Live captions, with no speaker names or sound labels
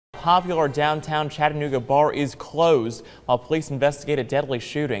popular downtown Chattanooga bar is closed while police investigate a deadly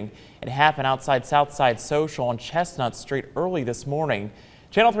shooting. It happened outside Southside Social on Chestnut Street early this morning.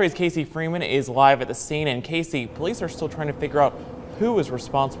 Channel 3's Casey Freeman is live at the scene. And Casey, police are still trying to figure out who is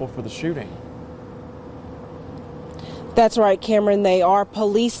responsible for the shooting. That's right, Cameron, they are.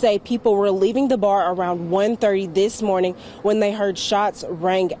 Police say people were leaving the bar around 1:30 this morning when they heard shots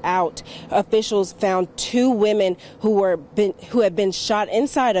rang out. Officials found two women who had been shot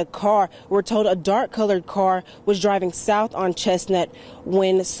inside a car. We're told a dark-colored car was driving south on Chestnut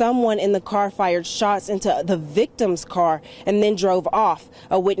when someone in the car fired shots into the victim's car and then drove off.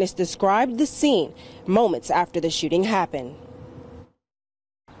 A witness described the scene moments after the shooting happened.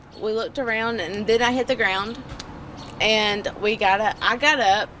 We looked around and then I hit the ground. And I got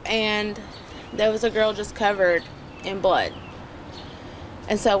up and there was a girl just covered in blood.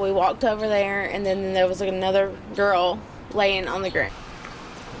 And so we walked over there and then there was another girl laying on the ground.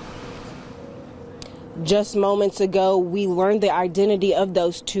 Just moments ago, we learned the identity of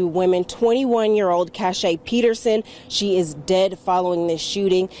those two women. 21-year-old Cashay Peterson, she is dead following this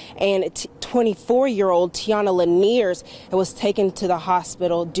shooting, and 24-year-old Tiana Laniers was taken to the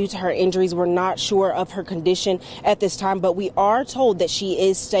hospital due to her injuries. We're not sure of her condition at this time, but we are told that she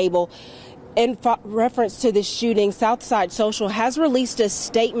is stable. In reference to this shooting, Southside Social has released a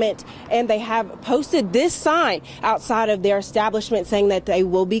statement, and they have posted this sign outside of their establishment saying that they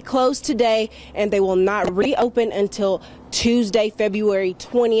will be closed today and they will not reopen until Tuesday, February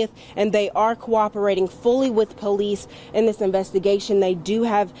 20th, and they are cooperating fully with police in this investigation. They do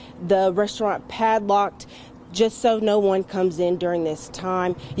have the restaurant padlocked just so no one comes in during this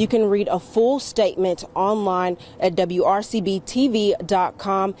time. You can read a full statement online at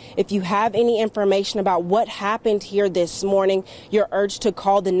WRCBTV.com. If you have any information about what happened here this morning, you're urged to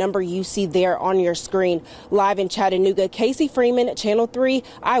call the number you see there on your screen. Live in Chattanooga, Casey Freeman, Channel 3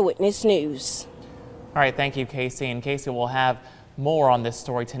 Eyewitness News. All right, thank you, Casey. And Casey will have more on this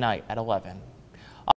story tonight at 11.